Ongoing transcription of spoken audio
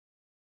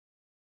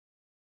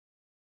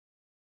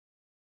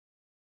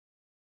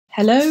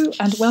Hello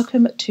and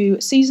welcome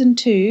to Season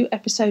 2,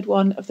 Episode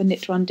 1 of the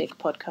Knit Run Dig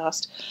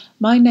podcast.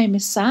 My name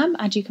is Sam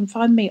and you can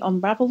find me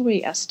on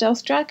Ravelry as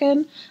Stealth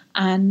Dragon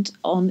and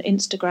on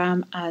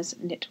Instagram as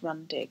Knit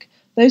Run Dig.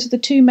 Those are the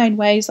two main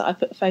ways that I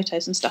put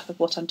photos and stuff of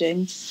what I'm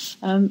doing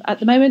at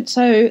the moment,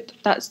 so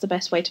that's the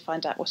best way to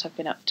find out what I've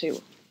been up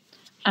to.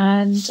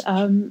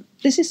 And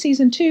this is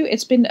Season 2.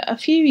 It's been a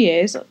few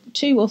years,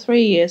 2 or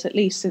 3 years at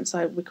least, since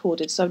I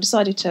recorded, so I've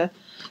decided to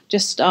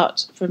just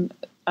start from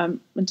and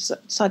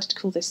decided to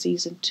call this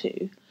Season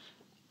 2.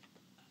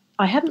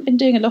 I haven't been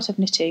doing a lot of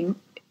knitting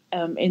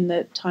in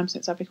the time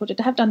since I've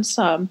recorded. I have done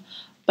some,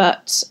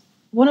 but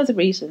one of the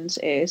reasons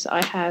is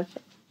I have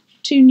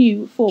two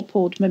new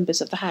four-pawed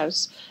members of the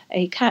house,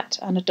 a cat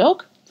and a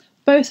dog,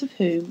 both of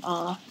whom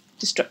are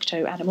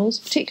destructo animals,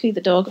 particularly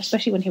the dog,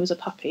 especially when he was a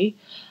puppy.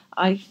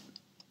 I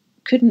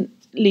couldn't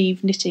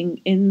leave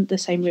knitting in the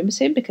same room as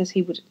him because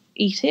he would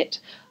eat it,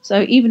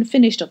 so even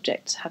finished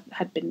objects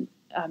had been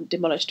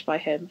demolished by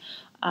him.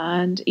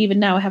 And even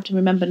now I have to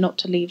remember not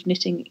to leave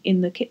knitting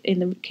in the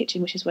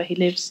kitchen, which is where he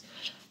lives,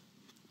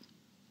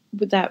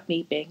 without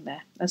me being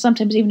there. And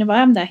sometimes even if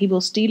I am there, he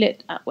will steal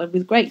it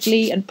with great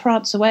glee and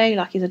prance away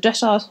like he's a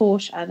dressage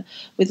horse and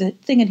with a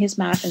thing in his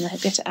mouth, and then he'll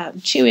get it out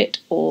and chew it.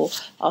 Or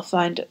I'll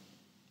find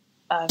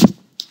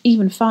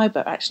even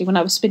fibre, actually, when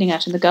I was spinning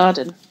out in the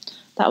garden.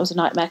 That was a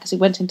nightmare because he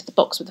went into the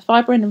box with the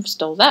fibre in and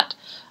stole that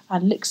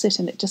and licks it,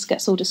 and it just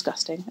gets all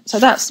disgusting. So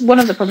that's one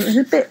of the problems.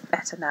 It's a bit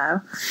better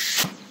now.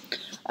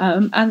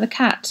 And the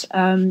cat,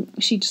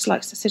 she just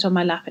likes to sit on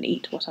my lap and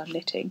eat what I'm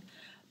knitting.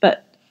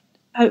 But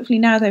hopefully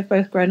now they've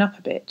both grown up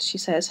a bit, she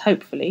says,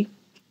 hopefully,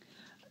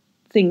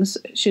 things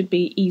should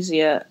be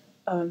easier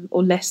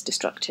or less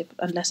destructive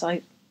unless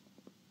I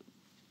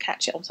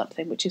catch it on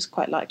something, which is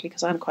quite likely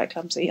because I'm quite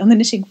clumsy on the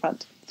knitting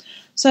front.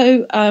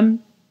 So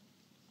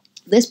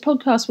this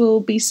podcast will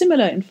be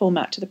similar in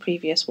format to the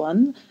previous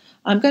one.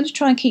 I'm going to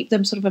try and keep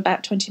them sort of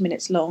about 20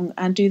 minutes long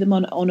and do them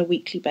on a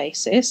weekly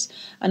basis.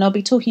 And I'll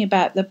be talking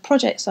about the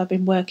projects I've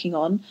been working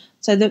on.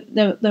 So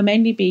there'll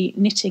mainly be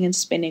knitting and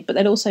spinning, but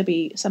there'll also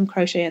be some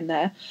crochet in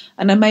there.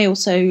 And I may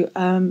also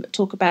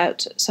talk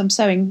about some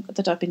sewing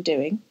that I've been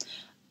doing.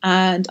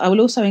 And I will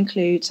also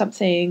include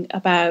something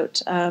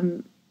about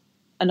something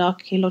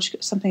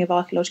of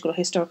archaeological or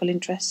historical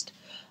interest.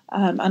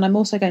 And I'm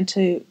also going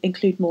to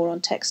include more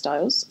on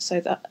textiles, so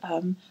that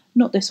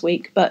not this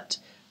week, but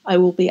I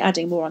will be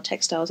adding more on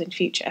textiles in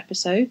future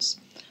episodes.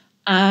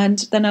 And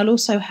then I'll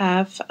also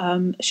have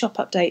shop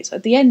updates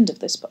at the end of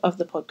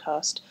the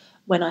podcast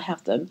when I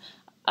have them.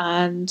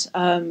 And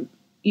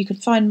you can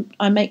find,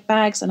 I make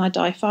bags and I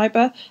dye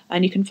fibre,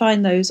 and you can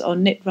find those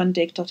on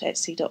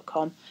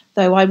knitrundig.etsy.com,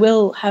 though I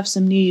will have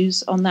some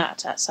news on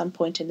that at some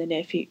point in the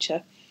near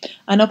future.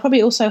 And I'll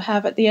probably also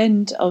have at the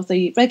end of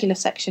the regular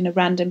section a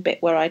random bit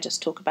where I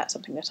just talk about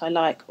something that I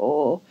like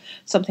or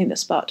something that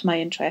sparked my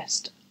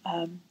interest,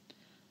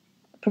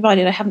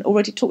 provided I haven't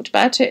already talked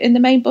about it in the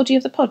main body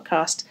of the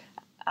podcast.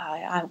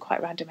 I'm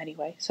quite random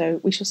anyway, so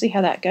we shall see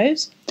how that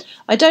goes.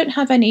 I don't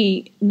have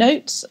any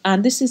notes,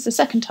 and this is the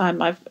second time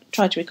I've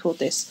tried to record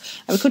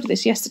this. I recorded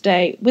this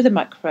yesterday with a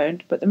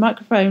microphone, but the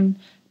microphone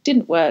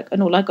didn't work,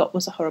 and all I got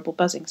was a horrible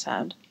buzzing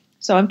sound.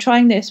 So I'm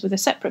trying this with a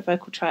separate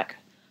vocal track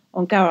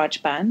on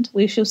GarageBand.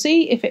 We shall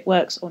see if it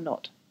works or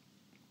not.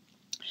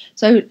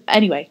 So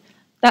anyway,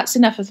 that's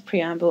enough of the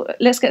preamble.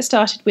 Let's get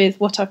started with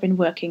what I've been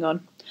working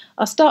on.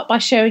 I'll start by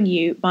showing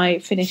you my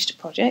finished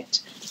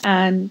project,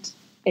 and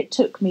it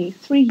took me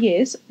 3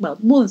 years, well,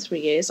 more than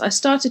 3 years. I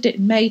started it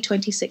in May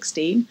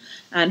 2016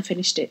 and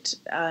finished it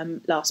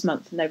last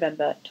month,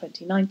 November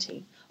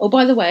 2019. Oh,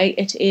 by the way,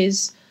 it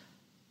is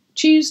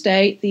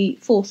Tuesday, the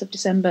 4th of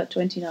December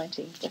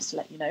 2019, just to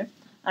let you know.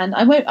 And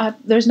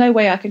there's no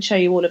way I can show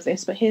you all of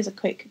this, but here's a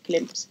quick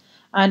glimpse.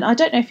 And I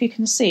don't know if you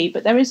can see,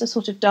 but there is a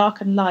sort of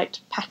dark and light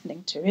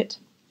patterning to it.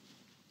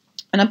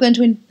 And I'm going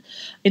to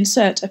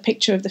insert a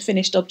picture of the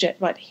finished object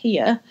right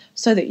here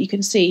so that you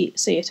can see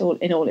it all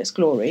in all its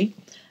glory.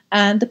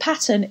 And the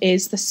pattern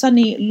is the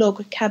Sunny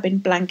Log Cabin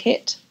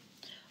Blanket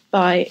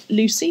by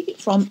Lucy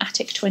from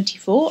Attic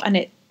 24,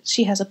 and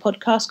she has a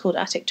podcast called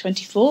Attic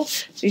 24.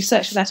 So if you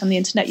search for that on the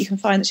internet, you can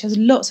find that she has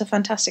lots of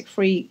fantastic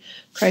free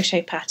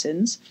crochet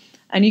patterns.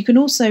 And you can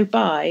also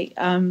buy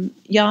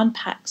yarn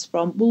packs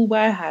from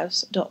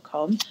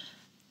woolwarehouse.com,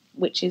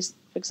 which is,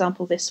 for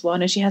example, this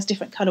one. And she has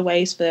different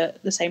colourways for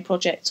the same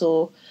project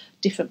or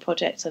different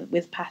projects, and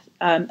with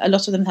a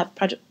lot of them have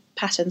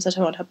patterns that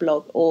are on her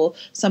blog, or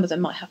some of them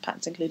might have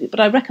patterns included.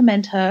 But I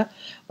recommend her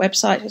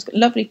website. It's got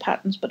lovely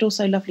patterns, but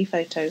also lovely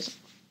photos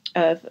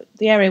of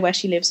the area where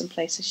she lives and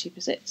places she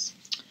visits.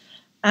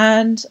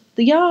 And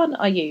the yarn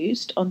I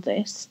used on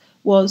this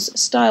was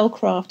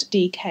Stylecraft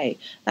DK.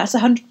 That's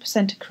 100%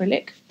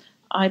 acrylic.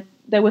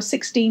 There were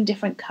 16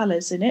 different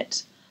colours in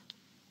it.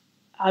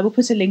 I will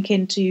put a link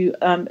into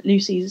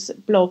Lucy's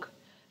blog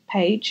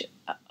page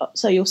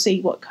so you'll see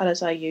what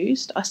colours I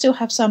used. I still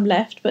have some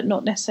left, but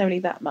not necessarily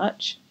that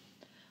much.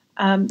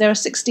 There are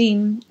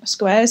 16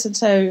 squares, and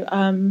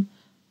so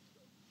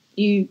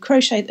you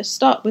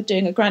start with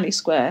doing a granny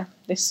square,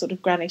 this sort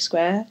of granny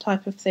square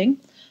type of thing.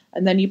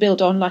 and then you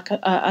build on like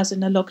as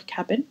in a log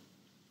cabin,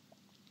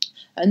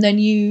 and then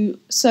you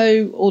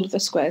sew all of the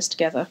squares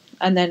together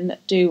and then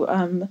do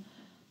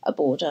a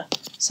border.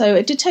 So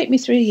it did take me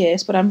 3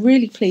 years, but I'm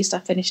really pleased I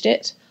finished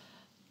it.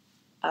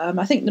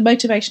 I think the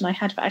motivation I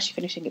had for actually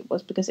finishing it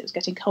was because it was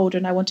getting colder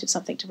and I wanted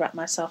something to wrap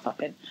myself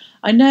up in.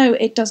 I know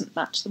it doesn't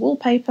match the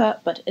wallpaper,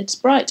 but it's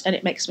bright and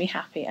it makes me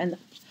happy, and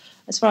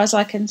as far as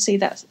I can see,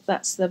 that's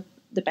the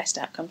best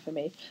outcome for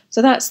me.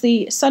 So that's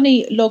the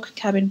Sunny Log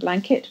Cabin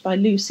Blanket by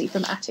Lucy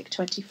from Attic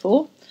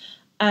 24.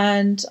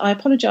 And I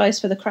apologise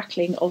for the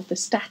crackling of the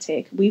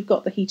static. We've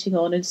got the heating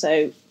on, and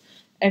so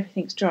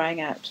everything's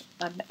drying out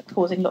and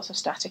causing lots of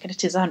static, and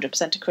it is 100%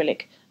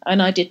 acrylic,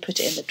 and I did put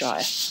it in the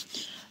dryer.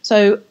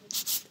 So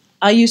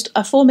I used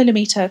a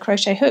 4mm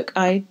crochet hook.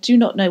 I do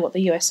not know what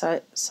the US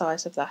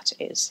size of that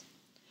is.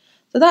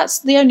 So that's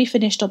the only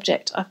finished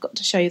object I've got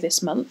to show you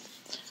this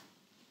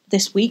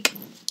week.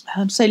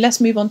 So let's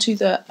move on to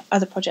the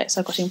other projects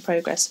I've got in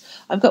progress.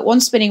 I've got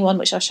one spinning one,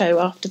 which I'll show you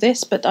after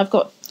this, but I've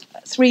got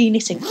 3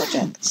 knitting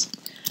projects.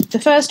 The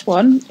first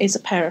one is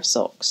a pair of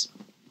socks.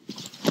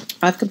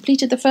 I've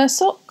completed the first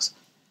socks.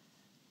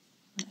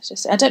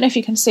 I don't know if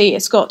you can see,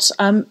 it's got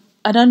an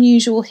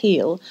unusual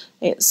heel.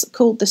 It's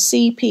called the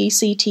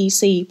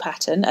CPCTC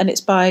pattern, and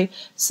it's by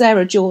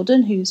Sarah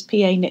Jordan, who's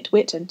PA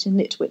Knitwit and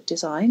Knitwit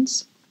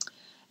Designs.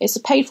 It's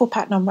a paid for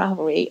pattern on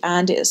Ravelry,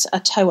 and it's a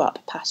toe-up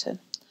pattern.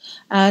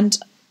 And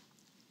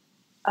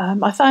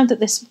I found that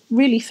this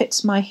really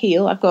fits my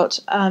heel. I've got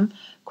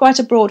quite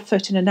a broad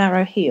foot and a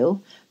narrow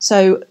heel,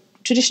 so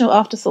traditional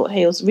afterthought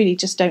heels really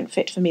just don't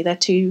fit for me. They're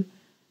too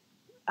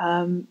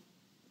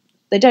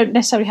they don't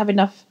necessarily have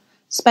enough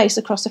space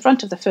across the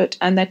front of the foot,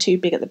 and they're too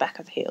big at the back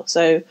of the heel,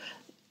 so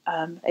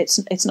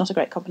it's not a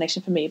great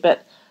combination for me.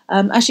 But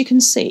as you can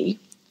see,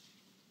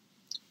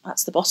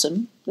 that's the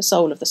bottom, the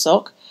sole of the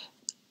sock.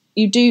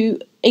 You do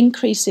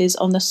increases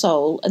on the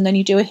sole, and then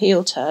you do a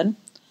heel turn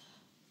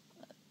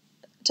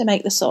to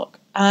make the sock,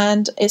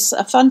 and it's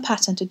a fun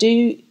pattern to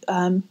do.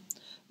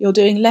 You're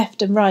doing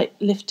left and right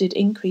lifted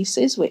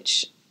increases,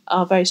 which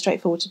are very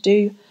straightforward to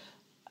do.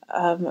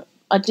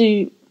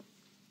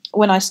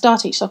 When I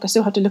start each sock, I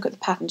still have to look at the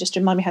pattern just to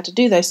remind me how to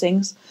do those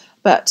things,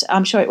 but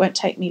I'm sure it won't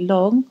take me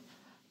long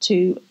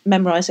to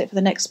memorise it for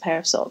the next pair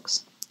of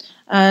socks.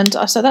 And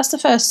so that's the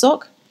first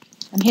sock,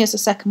 and here's the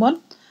second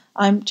one.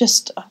 I'm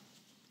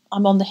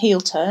on the heel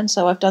turn,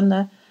 so I've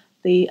done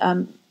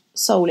the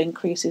sole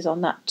increases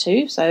on that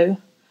too, so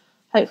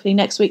hopefully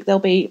next week there'll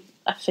be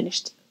a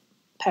finished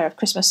pair of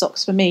Christmas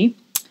socks for me.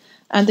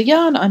 And the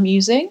yarn I'm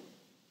using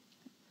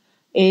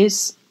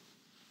is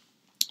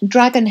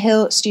Dragon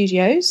Hill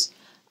Studios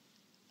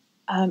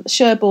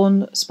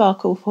Sherborne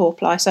Sparkle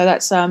 4-ply, so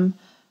that's I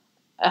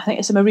think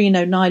it's a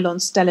merino nylon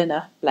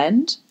stellina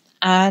blend,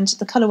 and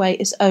the colourway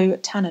is O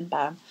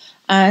Tannenbaum,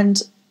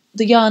 and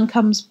the yarn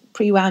comes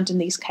pre-wound in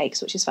these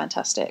cakes, which is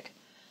fantastic.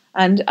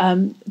 And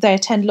they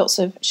attend lots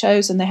of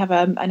shows, and they have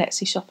an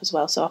Etsy shop as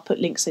well, so I'll put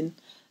links in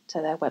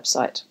to their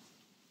website.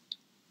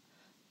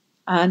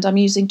 And I'm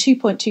using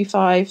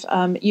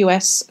 2.25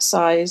 US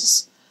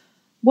size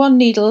 1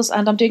 needles,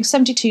 and I'm doing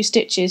 72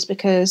 stitches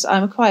because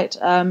I'm quite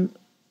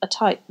a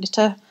tight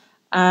knitter,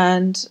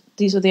 and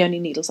these were the only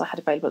needles I had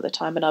available at the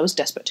time, and I was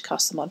desperate to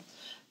cast them on.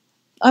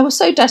 I was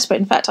so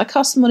desperate, in fact, I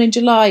cast them on in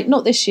July,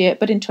 not this year,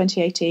 but in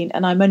 2018,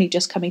 and I'm only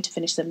just coming to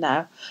finish them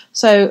now.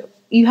 So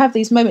you have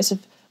these moments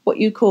of what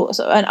you call,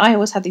 and I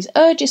always have these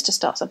urges to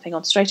start something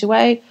on straight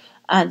away,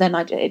 and then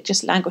it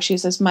just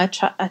languishes as my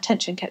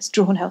attention gets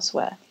drawn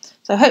elsewhere.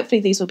 So hopefully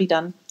these will be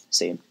done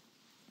soon.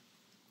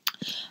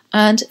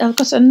 And I've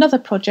got another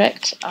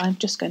project. I'm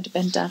just going to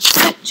bend down to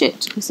fetch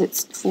it because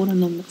it's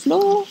fallen on the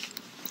floor,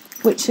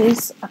 which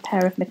is a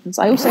pair of mittens.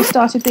 I also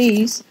started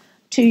these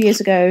 2 years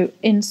ago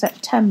in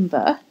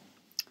September,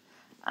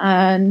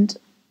 and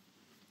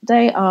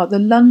they are the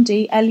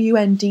Lundey,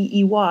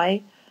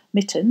 Lundey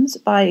Mittens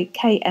by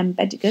K M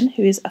Bedigan,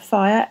 who is a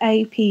Phia,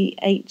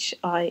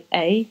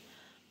 APHIA,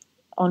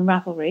 on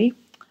Ravelry.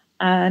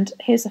 And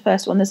here's the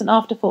first one. There's an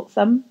afterthought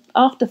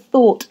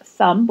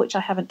thumb, which I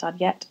haven't done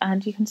yet,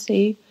 and you can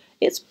see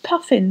it's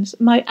puffins,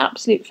 my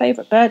absolute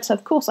favourite bird, so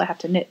of course I have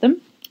to knit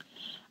them.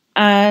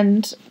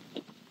 And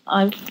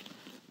I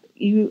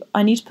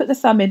need to put the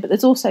thumb in, but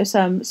there's also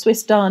some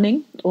Swiss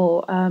darning,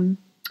 or I've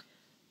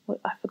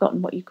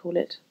forgotten what you call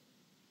it.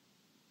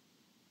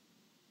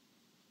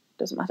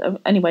 Doesn't matter.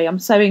 Anyway, I'm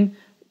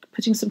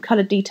putting some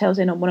coloured details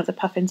in on one of the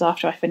puffins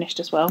after I finished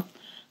as well.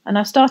 And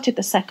I've started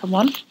the second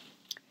one.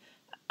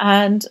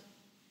 And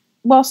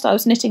whilst I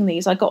was knitting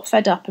these, I got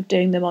fed up of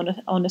doing them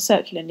on a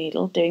circular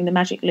needle, doing the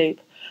magic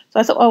loop. So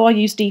I thought, oh, I'll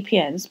use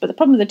DPNs. But the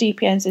problem with the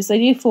DPNs is they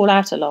do fall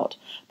out a lot.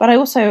 But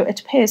it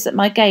appears that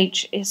my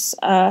gauge is,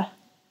 I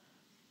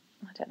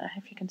don't know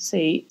if you can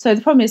see. So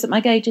the problem is that my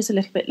gauge is a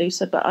little bit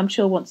looser, but I'm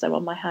sure once they're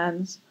on my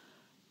hands,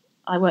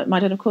 I won't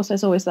mind. And of course,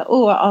 there's always that,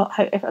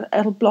 if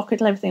it'll block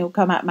it, everything will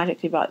come out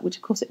magically right, which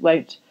of course it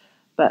won't.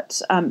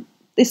 But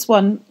this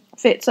one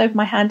fits over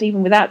my hand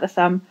even without the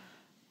thumb,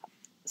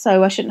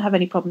 so I shouldn't have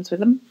any problems with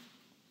them.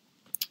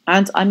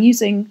 And I'm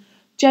using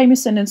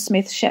Jamieson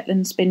Smith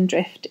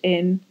Spindrift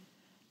in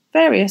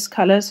various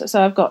colours.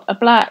 So I've got a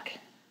black,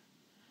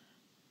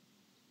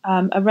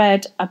 a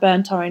red, a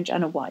burnt orange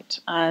and a white,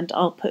 and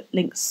I'll put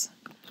links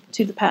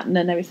to the pattern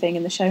and everything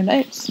in the show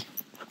notes.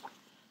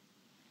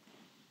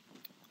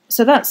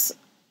 So that's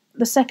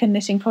the second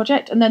knitting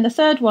project, and then the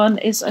third one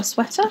is a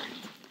sweater,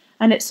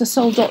 and it's a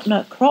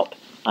Soldotna crop.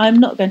 I'm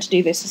not going to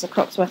do this as a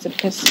crop sweater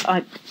because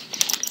I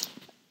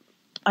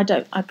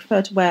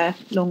prefer to wear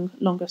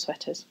longer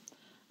sweaters.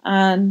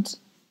 And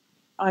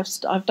I've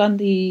started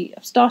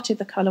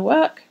the colour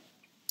work,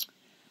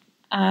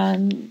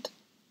 and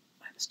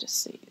let's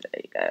just see.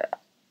 There you go.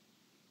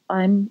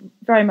 I'm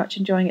very much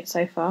enjoying it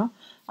so far.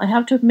 I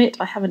have to admit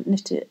I haven't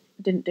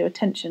didn't do a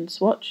tension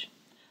swatch,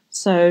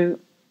 so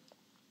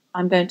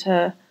I'm going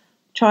to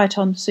try it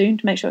on soon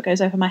to make sure it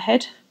goes over my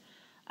head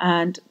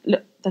and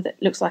that it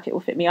looks like it will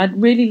fit me. I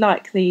really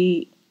like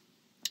the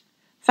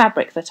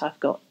fabric that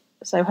I've got,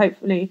 so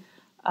hopefully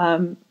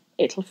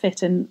it'll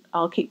fit, and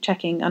I'll keep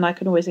checking, and I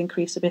can always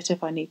increase a bit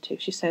if I need to,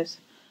 she says.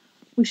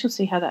 We shall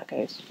see how that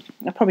goes.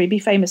 I'll probably be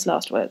famous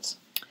last words.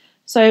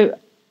 So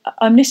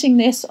I'm knitting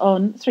this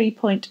on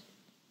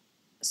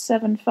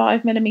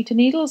 3.75mm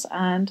needles,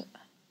 and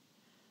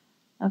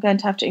I'm going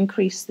to have to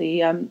increase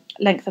the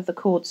length of the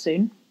cord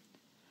soon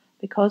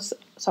because,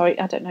 sorry,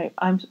 I don't know,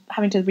 I'm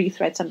having to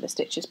rethread some of the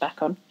stitches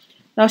back on.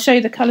 Now I'll show you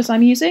the colours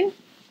I'm using.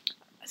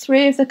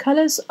 3 of the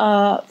colours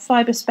are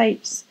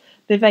Fyberspates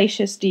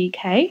Vivacious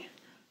DK,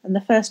 and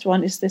the first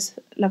one is this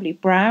lovely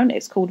brown.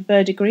 It's called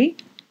Verdigris.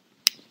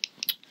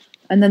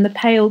 And then the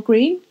pale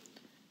green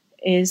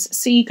is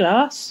Sea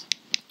Glass,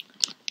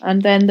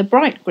 and then the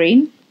bright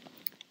green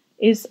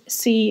is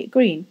Sea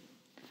Green.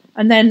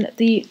 And then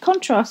the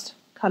contrast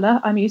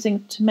colour I'm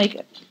using to make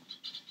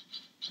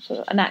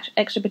an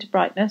extra bit of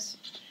brightness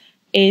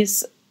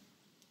is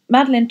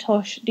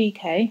MadelineTosh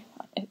DK.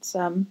 It's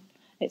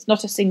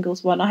not a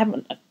singles one. I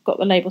haven't got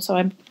the label, so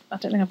I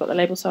don't think I've got the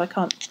label, so I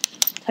can't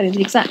tell you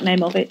the exact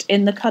name of it.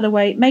 In the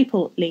colourway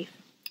Maple Leaf.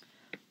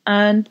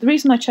 And the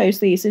reason I chose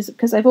these is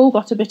because they've all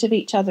got a bit of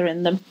each other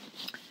in them.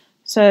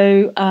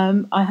 So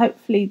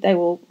hopefully they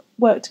will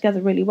work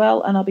together really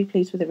well, and I'll be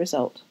pleased with the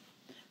result.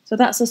 So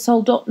that's a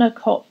Soldotna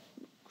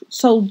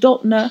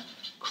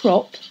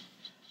crop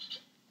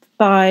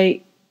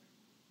by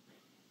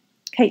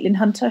Caitlin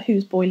Hunter,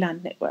 who's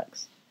Boyland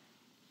Knitworks.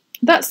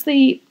 That's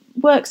the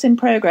works in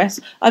progress.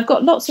 I've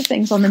got lots of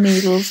things on the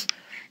needles,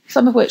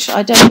 some of which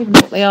I don't even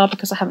know what they are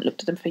because I haven't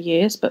looked at them for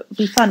years, but it'll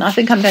be fun. I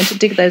think I'm going to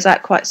dig those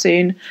out quite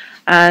soon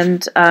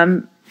and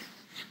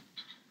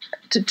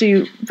to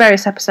do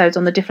various episodes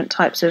on the different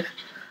types of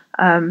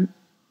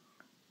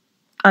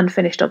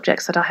unfinished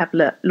objects that I have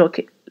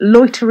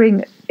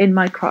loitering in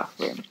my craft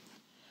room.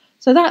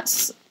 So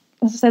that's,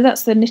 as I say,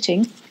 that's the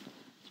knitting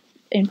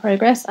in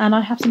progress, and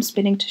I have some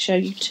spinning to show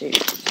you too,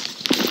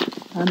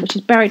 which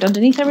is buried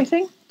underneath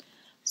everything.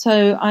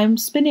 So I'm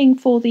spinning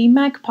for the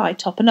magpie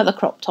top, another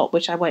crop top,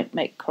 which I won't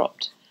make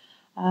cropped.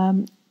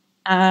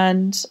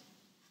 And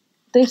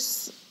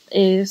this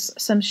is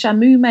some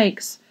Shamu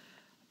Makes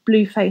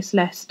Blue Face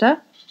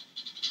Leicester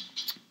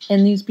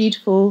in these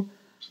beautiful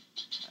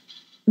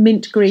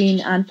mint green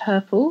and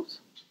purples.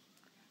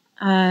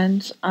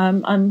 And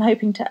I'm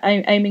hoping to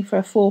aiming for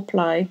a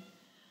 4-ply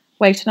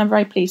weight, and I'm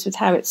very pleased with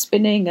how it's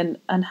spinning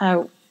and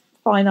how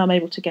fine I'm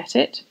able to get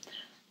it.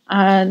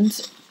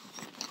 And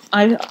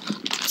I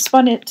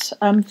spun it,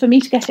 for me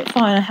to get it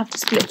fine, I have to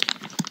split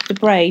the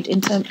braid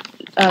into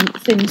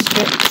thin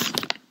strips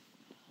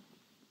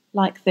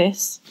like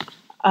this,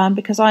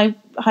 because I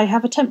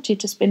have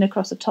attempted to spin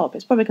across the top.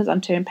 It's probably because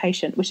I'm too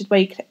impatient, which is where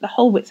you get the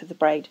whole width of the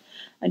braid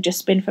and just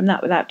spin from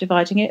that without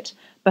dividing it.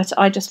 But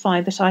I just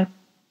find that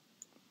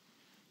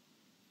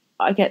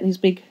I get these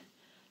big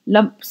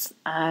lumps,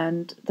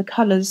 and the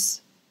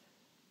colours,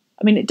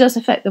 I mean, it does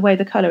affect the way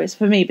the colour is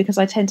for me, because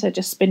I tend to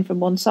just spin from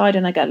one side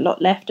and I get a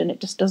lot left, and it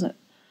just doesn't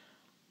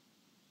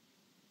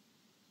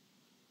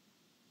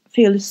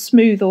feel as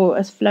smooth or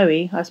as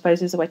flowy, I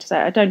suppose is the way to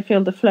say it. I don't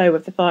feel the flow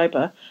of the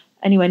fibre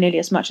anywhere nearly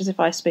as much as if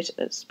I split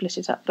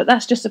it up. But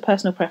that's just a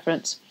personal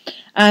preference.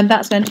 And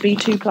that's going to be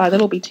 2-ply.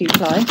 They'll all be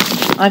 2-ply.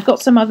 I've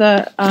got some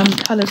other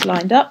colours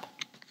lined up.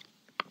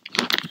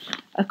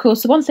 Of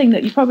course, the one thing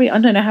that you probably, I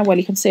don't know how well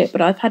you can see it,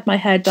 but I've had my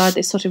hair dyed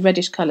this sort of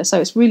reddish colour,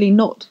 so it's really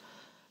not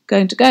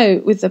going to go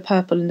with the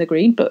purple and the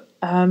green, but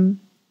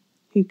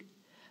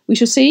we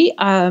shall see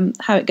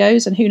how it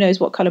goes, and who knows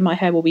what colour my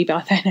hair will be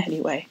by then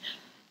anyway.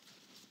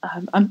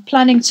 I'm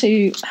planning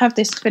to have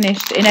this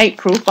finished in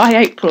April, by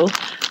April,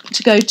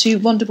 to go to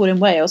Wonderwood in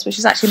Wales, which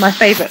is actually my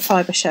favourite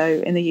fibre show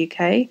in the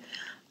UK,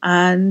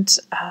 and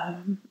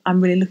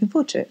I'm really looking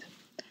forward to it.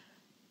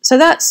 So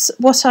that's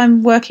what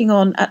I'm working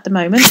on at the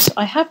moment.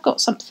 I have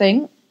got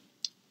something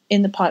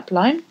in the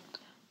pipeline,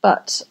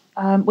 but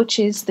which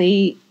is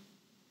the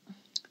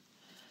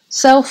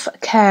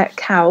Self-Care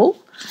Cowl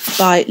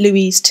by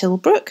Louise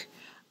Tilbrook,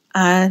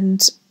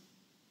 and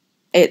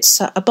it's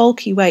a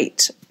bulky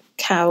weight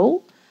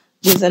cowl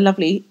with a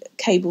lovely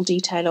cable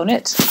detail on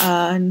it,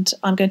 and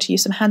I'm going to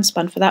use some hand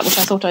spun for that, which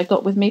I thought I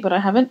got with me, but I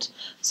haven't.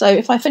 So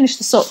if I finish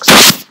the socks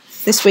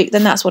this week,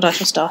 then that's what I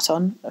shall start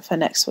on for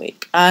next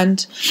week.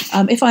 And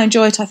if I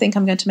enjoy it, I think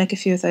I'm going to make a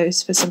few of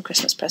those for some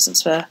Christmas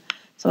presents for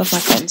some of my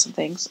friends and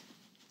things.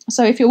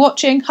 So if you're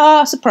watching,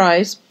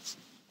 surprise.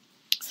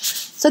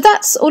 So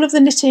that's all of the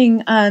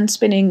knitting and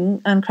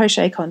spinning and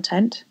crochet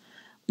content.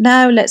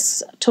 Now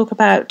let's talk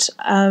about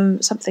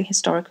something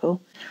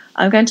historical.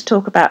 I'm going to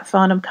talk about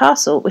Farnham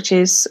Castle, which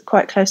is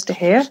quite close to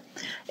here.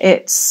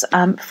 It's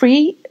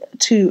free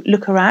to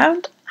look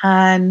around,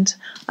 and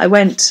I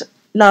went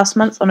last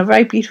month on a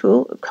very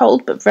beautiful,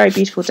 cold but very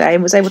beautiful day,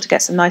 and was able to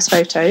get some nice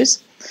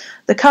photos.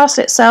 The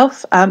castle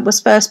itself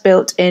was first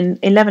built in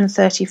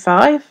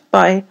 1135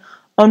 by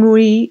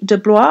Henri de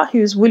Blois,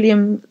 who's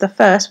William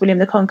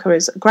the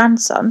Conqueror's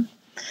grandson,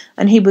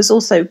 and he was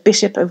also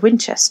Bishop of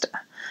Winchester.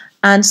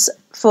 And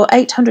for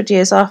 800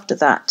 years after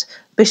that,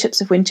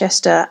 bishops of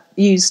Winchester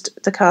used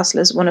the castle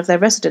as one of their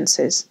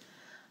residences.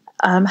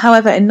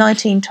 However, in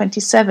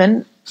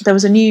 1927, there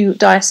was a new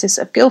diocese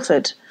of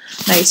Guildford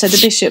made, so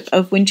the Bishop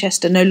of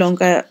Winchester no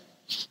longer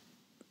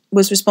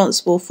was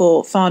responsible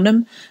for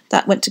Farnham.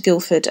 That went to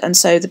Guildford, and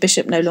so the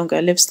bishop no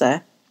longer lives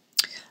there.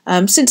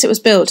 Since it was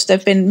built, there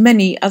have been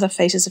many other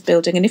phases of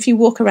building, and if you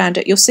walk around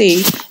it, you'll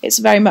see it's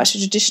very much a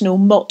traditional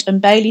motte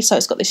and bailey, so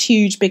it's got this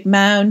huge big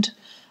mound,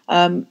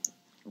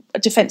 a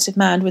defensive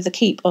mound with a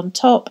keep on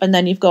top, and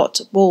then you've got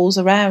walls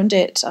around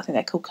it. I think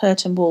they're called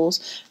curtain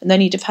walls, and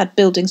then you'd have had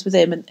buildings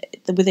within,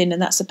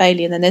 and that's a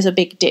bailey, and then there's a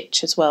big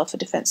ditch as well for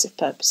defensive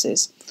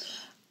purposes.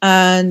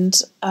 And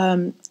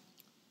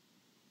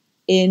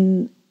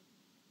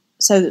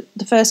so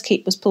the first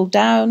keep was pulled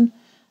down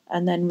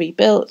and then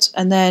rebuilt,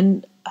 and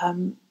then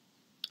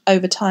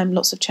over time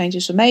lots of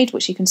changes were made,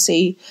 which you can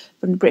see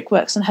from the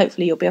brickworks, and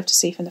hopefully you'll be able to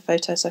see from the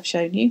photos I've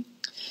shown you.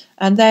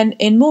 And then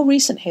in more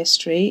recent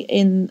history,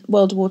 in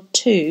World War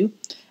II,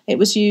 it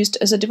was used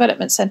as a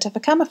development centre for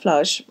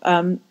camouflage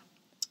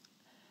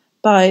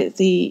by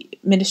the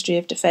Ministry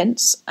of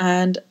Defence,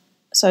 and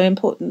so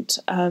important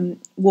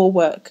war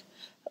work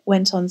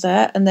went on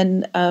there. And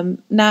then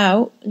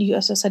now,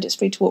 as I said, it's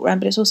free to walk around,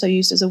 but it's also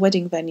used as a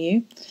wedding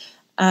venue.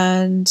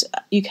 And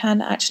you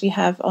can actually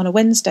have, on a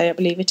Wednesday, I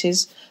believe it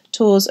is,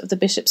 tours of the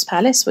Bishop's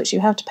Palace, which you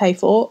have to pay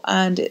for,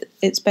 and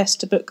it's best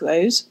to book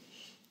those.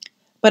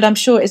 But I'm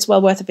sure it's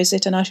well worth a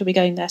visit, and I shall be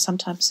going there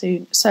sometime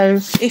soon. So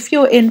if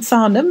you're in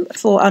Farnham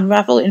for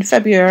Unravel in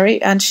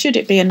February, and should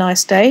it be a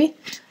nice day,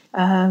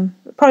 it'll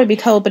probably be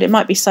cold, but it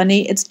might be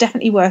sunny, it's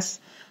definitely worth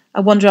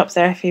a wander up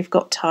there if you've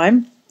got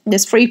time.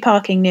 There's free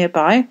parking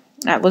nearby.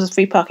 That was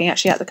free parking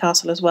actually at the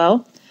castle as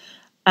well.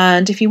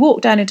 And if you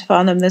walk down into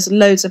Farnham, there's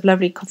loads of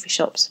lovely coffee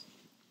shops.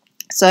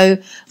 So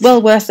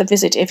well worth a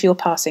visit if you're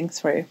passing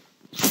through.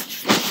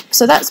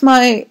 So that's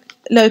my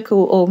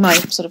local, or my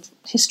sort of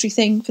history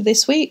thing for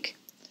this week.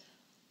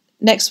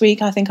 Next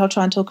week, I think I'll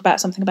try and talk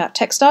about something about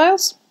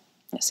textiles.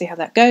 Let's see how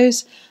that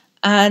goes.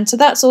 And so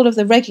that's all of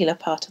the regular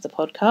part of the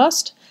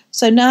podcast.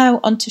 So now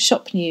on to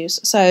shop news.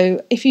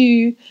 So if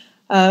you're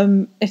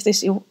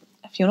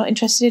not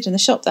interested in the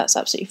shop, that's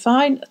absolutely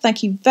fine.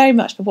 Thank you very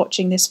much for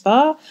watching this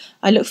far.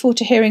 I look forward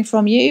to hearing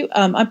from you.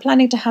 I'm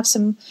planning to have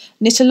some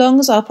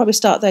knit-alongs. I'll probably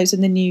start those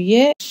in the new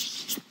year.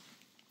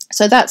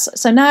 So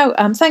now,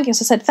 thank you.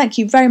 As I said, thank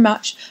you very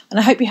much, and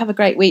I hope you have a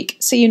great week.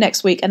 See you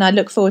next week, and I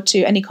look forward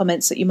to any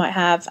comments that you might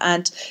have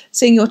and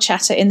seeing your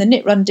chatter in the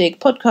Knit Run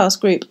Dig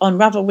podcast group on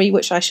Ravelry,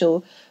 which I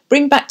shall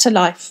bring back to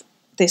life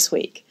this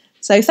week.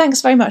 So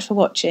thanks very much for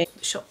watching.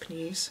 Shop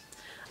news.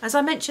 As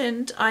I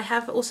mentioned, I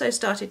have also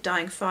started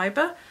dyeing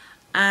fibre,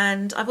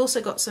 and I've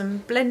also got some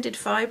blended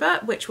fibre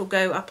which will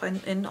go up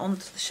onto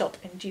the shop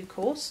in due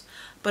course.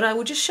 But I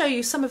will just show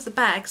you some of the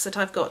bags that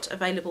I've got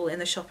available in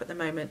the shop at the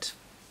moment.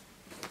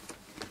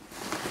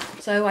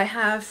 So I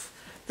have,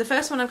 the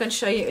first one I'm going to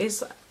show you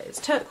it's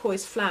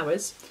turquoise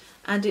flowers,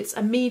 and it's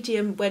a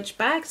medium wedge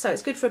bag, so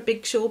it's good for a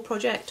big shawl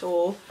project,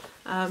 or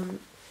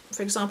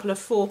for example a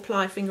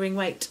 4-ply fingering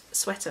weight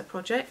sweater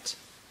project.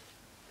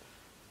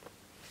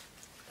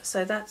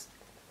 So that's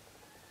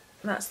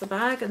the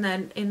bag, and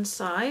then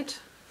inside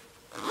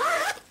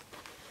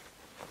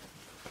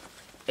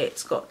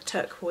it's got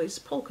turquoise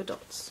polka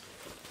dots.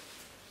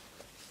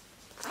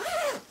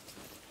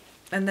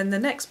 And then the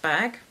next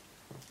bag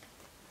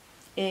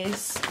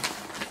is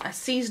a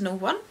seasonal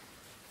one,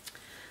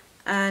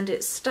 and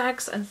it's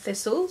stags and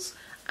thistles,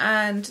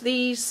 and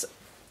these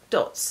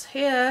dots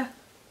here,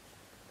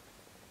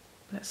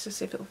 let's just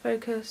see if it will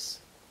focus.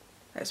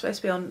 It's supposed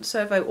to be on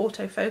servo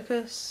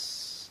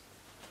autofocus,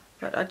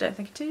 but I don't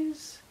think it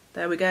is.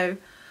 There we go.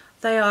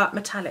 They are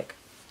metallic,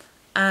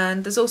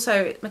 and there's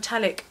also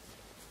metallic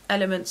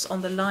elements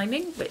on the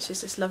lining, which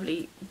is this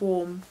lovely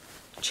warm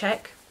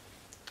check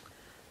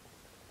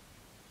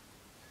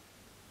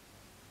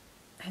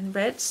in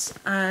reds.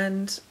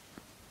 And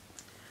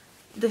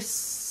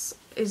this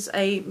is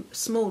a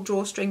small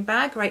drawstring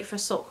bag, great for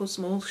sock or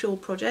small shawl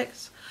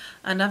projects,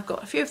 and I've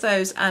got a few of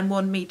those and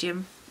one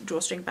medium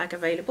drawstring bag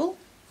available.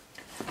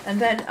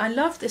 And then I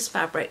love this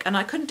fabric, and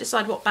I couldn't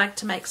decide what bag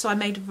to make, so I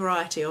made a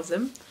variety of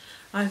them.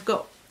 I've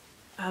got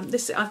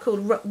this I've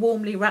called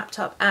Warmly Wrapped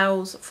Up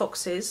Owls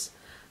Foxes,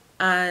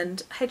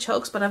 and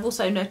hedgehogs, but I've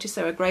also noticed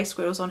there are grey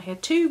squirrels on here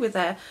too with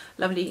their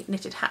lovely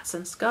knitted hats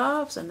and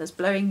scarves, and there's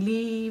blowing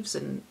leaves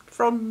and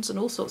fronds and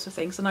all sorts of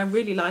things, and I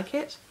really like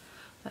it.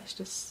 Let's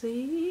just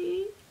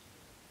see.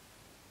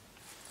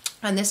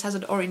 And this has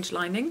an orange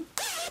lining.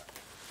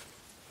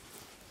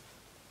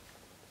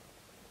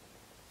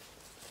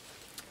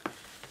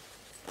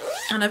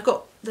 And I've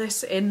got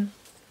this in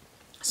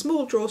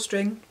small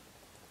drawstring,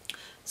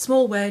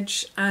 small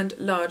wedge and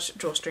large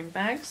drawstring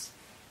bags.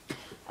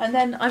 And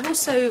then I've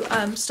also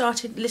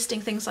started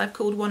listing things I've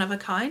called one of a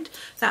kind.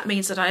 That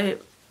means that I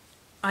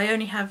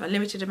only have a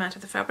limited amount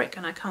of the fabric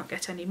and I can't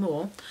get any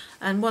more.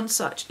 And one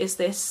such is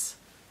this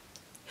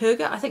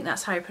Hygge, I think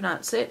that's how you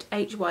pronounce it,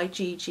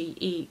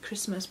 Hygge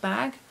Christmas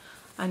bag.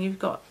 And you've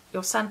got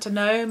your Santa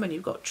gnome, and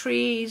you've got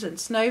trees and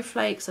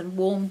snowflakes and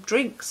warm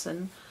drinks,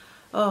 and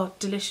oh,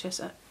 delicious.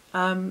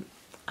 And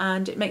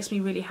it makes me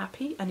really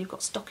happy, and you've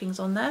got stockings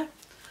on there.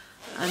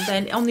 And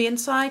then on the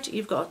inside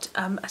you've got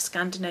a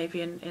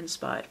Scandinavian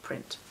inspired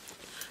print.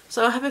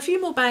 So I have a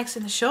few more bags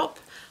in the shop.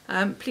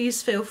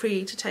 Please feel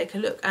free to take a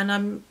look, and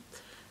I'm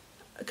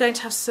going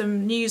to have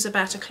some news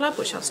about a club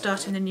which I'll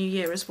start in the new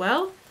year as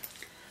well,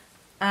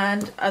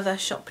 and other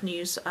shop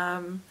news.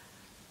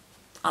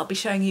 I'll be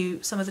showing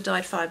you some of the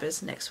dyed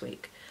fibres next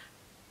week.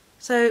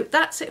 So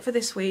that's it for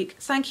this week.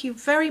 Thank you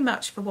very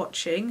much for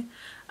watching.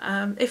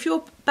 If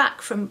you're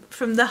back from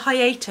the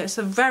hiatus,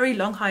 a very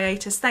long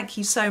hiatus, thank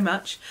you so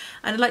much.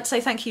 And I'd like to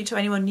say thank you to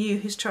anyone new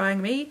who's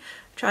trying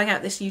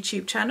out this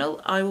YouTube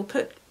channel. I will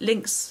put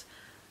links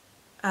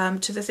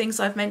to the things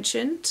I've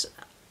mentioned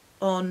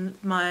on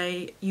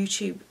my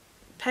YouTube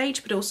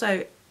page, but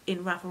also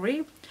in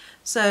Ravelry.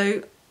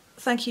 So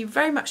thank you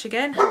very much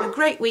again. Have a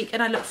great week,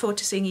 and I look forward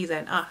to seeing you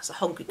then. Ah, it's a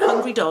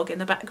hungry dog in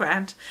the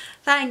background.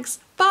 Thanks.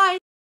 Bye.